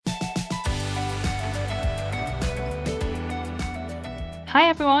Hi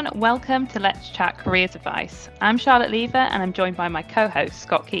everyone, welcome to Let's Chat Careers Advice. I'm Charlotte Lever and I'm joined by my co-host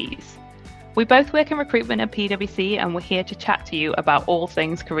Scott Keys. We both work in recruitment at PwC and we're here to chat to you about all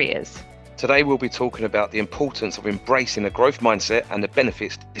things careers. Today we'll be talking about the importance of embracing a growth mindset and the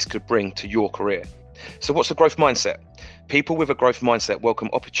benefits this could bring to your career. So what's a growth mindset? People with a growth mindset welcome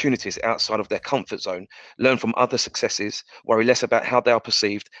opportunities outside of their comfort zone, learn from other successes, worry less about how they are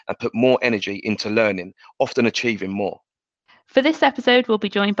perceived, and put more energy into learning, often achieving more. For this episode, we'll be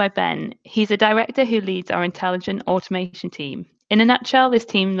joined by Ben. He's a director who leads our intelligent automation team. In a nutshell, this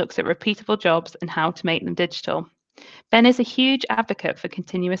team looks at repeatable jobs and how to make them digital. Ben is a huge advocate for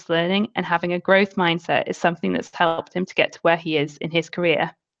continuous learning, and having a growth mindset is something that's helped him to get to where he is in his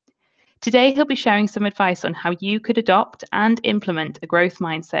career. Today, he'll be sharing some advice on how you could adopt and implement a growth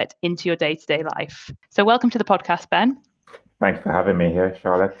mindset into your day-to-day life. So welcome to the podcast, Ben. Thanks for having me here,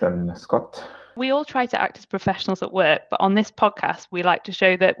 Charlotte and Scott. We all try to act as professionals at work, but on this podcast, we like to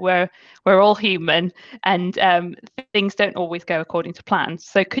show that we're all human and things don't always go according to plan.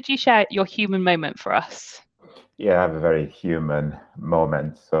 So could you share your human moment for us? Yeah, I have a very human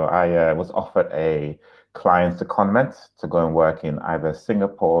moment. So I was offered a client secondment to go and work in either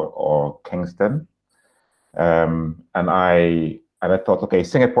Singapore or Kingston. And I thought, okay,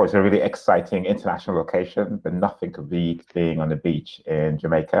 Singapore is a really exciting international location, but nothing could beat being on the beach in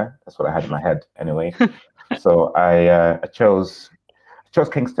Jamaica. That's what I had in my head anyway. So I chose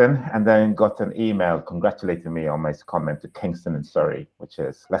Kingston, and then got an email congratulating me on my secondment to Kingston in Surrey, which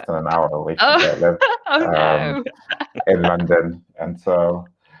is less than an hour away from where I live, in London. And so,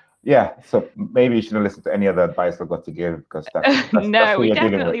 yeah, so maybe you shouldn't listen to any other advice I've got to give, because that's no, who we you're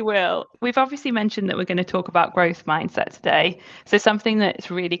dealing definitely with. will. We've obviously mentioned that we're going to talk about growth mindset today. So something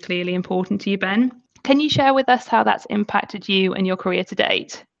that's really clearly important to you, Ben. Can you share with us how that's impacted you and your career to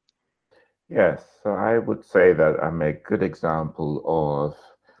date? Yes, so I would say that I'm a good example of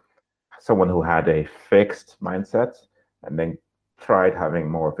someone who had a fixed mindset and then tried having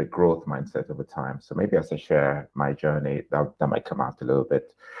more of a growth mindset over time. So maybe as I share my journey, that might come out a little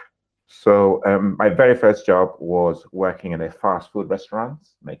bit. So my very first job was working in a fast food restaurant,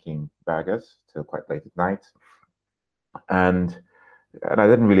 making burgers till quite late at night. And I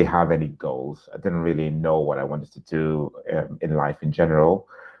didn't really have any goals. I didn't really know what I wanted to do in life in general.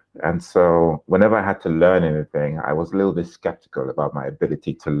 And so whenever I had to learn anything, I was a little bit skeptical about my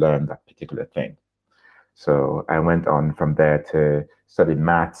ability to learn that particular thing. So I went on from there to study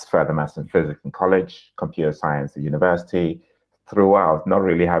maths, further maths and physics in college, computer science at university, throughout not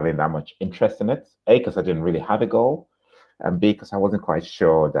really having that much interest in it. A, because I didn't really have a goal, and B, because I wasn't quite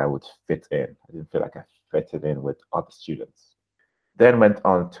sure that I would fit in. I didn't feel like I fitted in with other students. Then went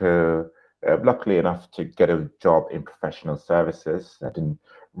on to, luckily enough, to get a job in professional services. I didn't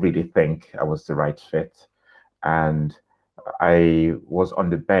really think I was the right fit. And I was on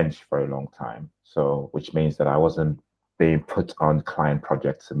the bench for a long time. So, which means that I wasn't being put on client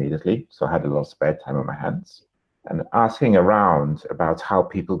projects immediately. So I had a lot of spare time on my hands. And asking around about how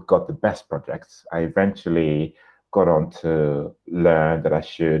people got the best projects, I eventually got on to learn that I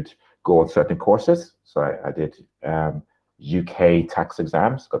should go on certain courses. So I did UK tax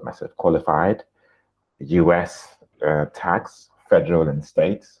exams, got myself qualified, US tax, federal and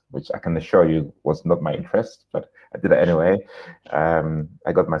state, which I can assure you was not my interest, but I did it anyway.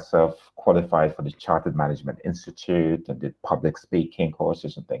 I got myself qualified for the Chartered Management Institute and did public speaking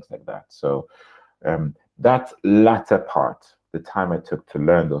courses and things like that. So that latter part, the time I took to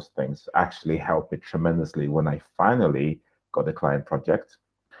learn those things, actually helped me tremendously when I finally got the client project,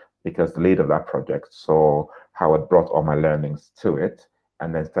 because the lead of that project saw how I brought all my learnings to it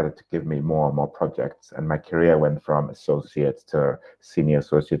and then started to give me more and more projects. And my career went from associate to senior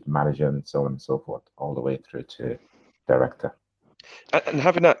associate manager and so on and so forth, all the way through to director. And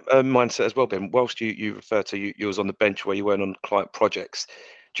having that mindset as well, Ben, whilst you refer to you was on the bench where you weren't on client projects,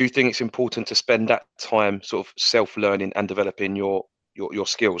 do you think it's important to spend that time sort of self-learning and developing your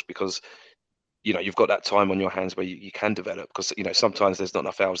skills? Because you've got that time on your hands where you can develop, because sometimes there's not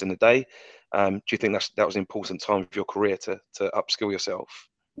enough hours in the day. Do you think that was an important time of your career to upskill yourself?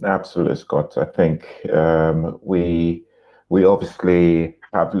 Absolutely, Scott. I think we obviously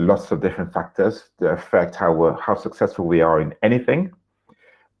have lots of different factors that affect how successful we are in anything.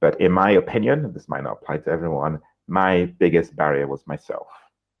 But in my opinion, this might not apply to everyone, my biggest barrier was myself.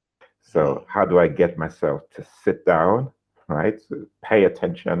 So how do I get myself to sit down, right? Pay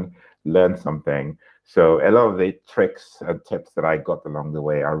attention, learn something. So a lot of the tricks and tips that I got along the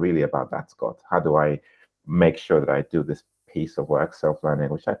way are really about that, Scott. How do I make sure that I do this piece of work,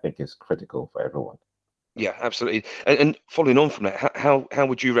 self-learning, which I think is critical for everyone? Yeah, absolutely. And following on from that, how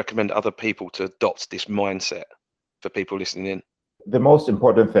would you recommend other people to adopt this mindset for people listening in? The most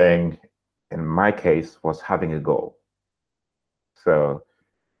important thing in my case was having a goal. So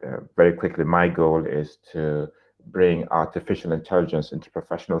very quickly, my goal is to bring artificial intelligence into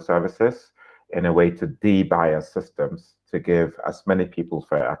professional services in a way to de-bias systems to give as many people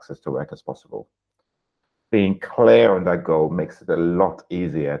fair access to work as possible. Being clear on that goal makes it a lot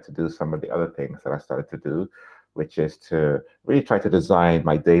easier to do some of the other things that I started to do, which is to really try to design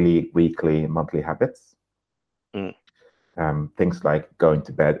my daily, weekly, monthly habits. Mm. Things like going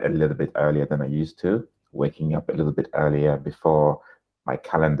to bed a little bit earlier than I used to, waking up a little bit earlier before my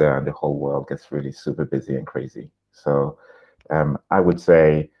calendar and the whole world gets really super busy and crazy. So I would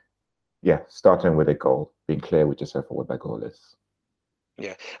say, yeah, starting with a goal, being clear with yourself on what that goal is.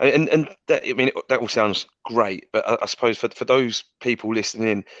 Yeah, and that, I mean, that all sounds great, but I suppose for those people listening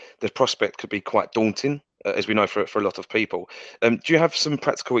in, the prospect could be quite daunting, as we know for a lot of people. Do you have some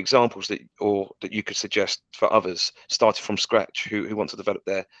practical examples that you could suggest for others starting from scratch who want to develop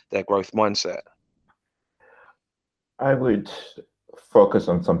their growth mindset? I would focus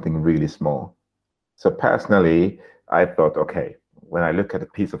on something really small. So personally, I thought, okay, when I look at a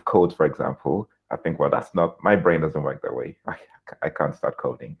piece of code, for example, I think, well, that's not, my brain doesn't work that way. I can't start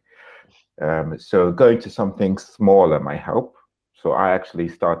coding. So going to something smaller might help. So I actually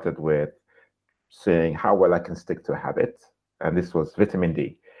started with seeing how well I can stick to a habit. And this was vitamin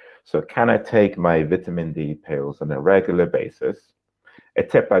D. So can I take my vitamin D pills on a regular basis? A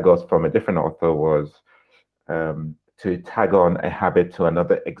tip I got from a different author was to tag on a habit to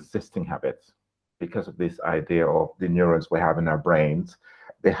another existing habit. Because of this idea of the neurons we have in our brains,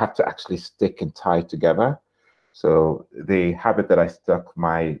 they have to actually stick and tie together. So the habit that I stuck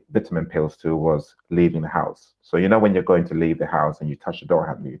my vitamin pills to was leaving the house. So when you're going to leave the house and you touch the door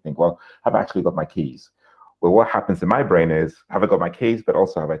handle, you think, well, have I actually got my keys? Well, what happens in my brain is, have I got my keys, but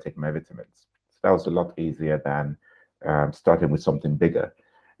also have I taken my vitamins? So that was a lot easier than starting with something bigger.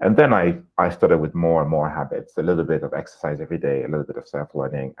 And then I started with more and more habits, a little bit of exercise every day, a little bit of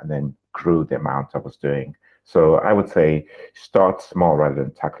self-learning, and then grew the amount I was doing. So I would say start small rather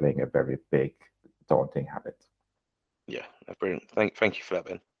than tackling a very big, daunting habit. Yeah, brilliant. Thank you for that,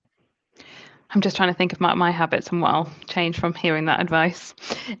 Ben. I'm just trying to think of my habits and what I'll change from hearing that advice.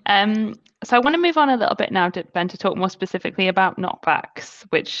 So I want to move on a little bit now, Ben, to talk more specifically about knockbacks,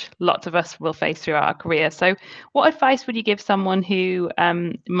 which lots of us will face throughout our career. So what advice would you give someone who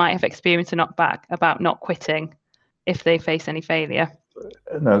might have experienced a knockback about not quitting if they face any failure?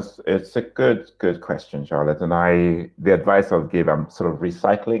 No, it's a good question, Charlotte. And the advice I'll give, I'm sort of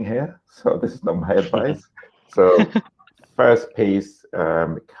recycling here. So this is not my advice. So first piece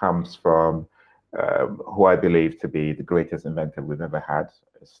comes from who I believe to be the greatest inventor we've ever had,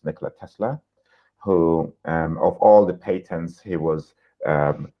 is Nikola Tesla, who, of all the patents he was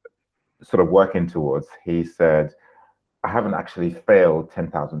sort of working towards, he said, I haven't actually failed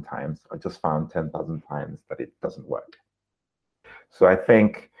 10,000 times. I just found 10,000 times that it doesn't work. So I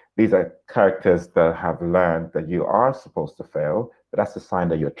think these are characters that have learned that you are supposed to fail, but that's a sign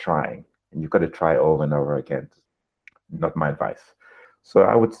that you're trying, and you've got to try over and over again. Not my advice. So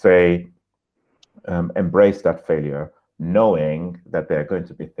I would say embrace that failure, knowing that there are going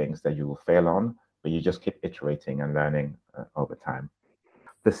to be things that you will fail on, but you just keep iterating and learning over time.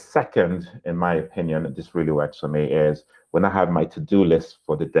 The second, in my opinion, and this really works for me, is when I have my to-do list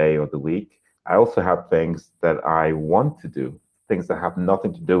for the day or the week, I also have things that I want to do, things that have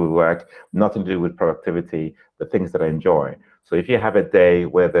nothing to do with work, nothing to do with productivity, but things that I enjoy. So if you have a day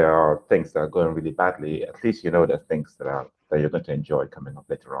where there are things that are going really badly, at least you know there's things that you're going to enjoy coming up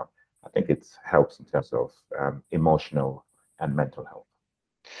later on. I think it helps in terms of emotional and mental health.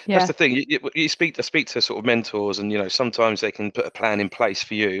 Yeah. That's the thing. I speak to sort of mentors, and sometimes they can put a plan in place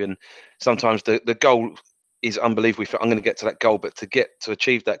for you, and sometimes the goal is unbelievable. I'm going to get to that goal, but to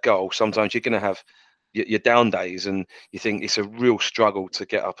achieve that goal, sometimes you're going to have your down days, and you think it's a real struggle to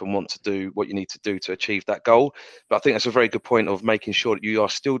get up and want to do what you need to do to achieve that goal. But I think that's a very good point of making sure that you are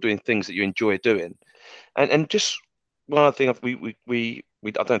still doing things that you enjoy doing. And just one other thing, we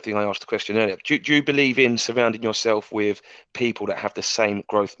I don't think I asked the question earlier. Do you believe in surrounding yourself with people that have the same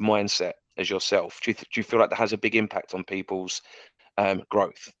growth mindset as yourself? Do you feel like that has a big impact on people's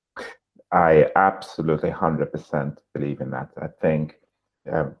growth? I absolutely 100% believe in that. I think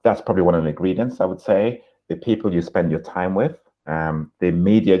that's probably one of the ingredients, I would say. The people you spend your time with, the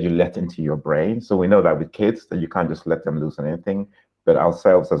media you let into your brain. So we know that with kids, that you can't just let them loose on anything, but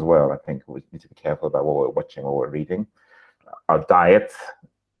ourselves as well. I think we need to be careful about what we're watching, what we're reading, our diet,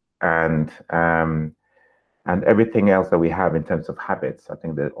 and everything else that we have in terms of habits. I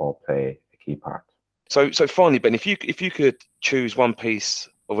think they all play a key part. So finally, Ben, if you could choose one piece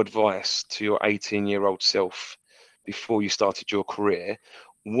of advice to your 18-year-old self before you started your career,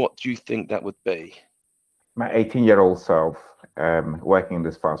 what do you think that would be? My 18-year-old self, working in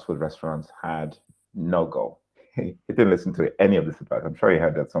this fast food restaurant, had no goal. He didn't listen to any of this advice. I'm sure he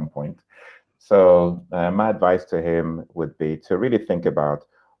had at some point. So my advice to him would be to really think about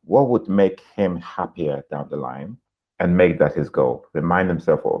what would make him happier down the line and make that his goal. Remind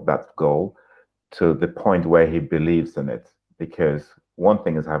himself of that goal to the point where he believes in it. Because one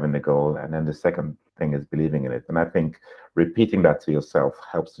thing is having the goal, and then the second thing is believing in it. And I think repeating that to yourself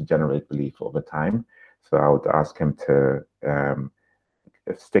helps to generate belief over time. So I would ask him to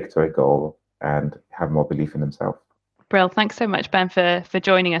stick to a goal and have more belief in himself. Brill, thanks so much, Ben, for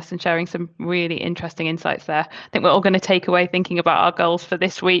joining us and sharing some really interesting insights there. I think we're all going to take away thinking about our goals for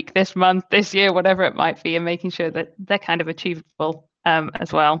this week, this month, this year, whatever it might be, and making sure that they're kind of achievable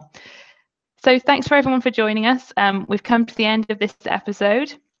as well. So thanks for everyone for joining us. We've come to the end of this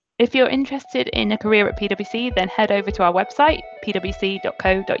episode. If you're interested in a career at PwC, then head over to our website,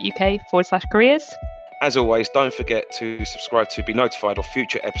 pwc.co.uk/careers. As always, don't forget to subscribe to be notified of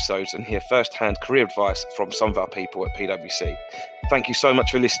future episodes and hear first-hand career advice from some of our people at PwC. Thank you so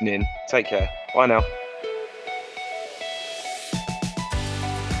much for listening. Take care. Bye now.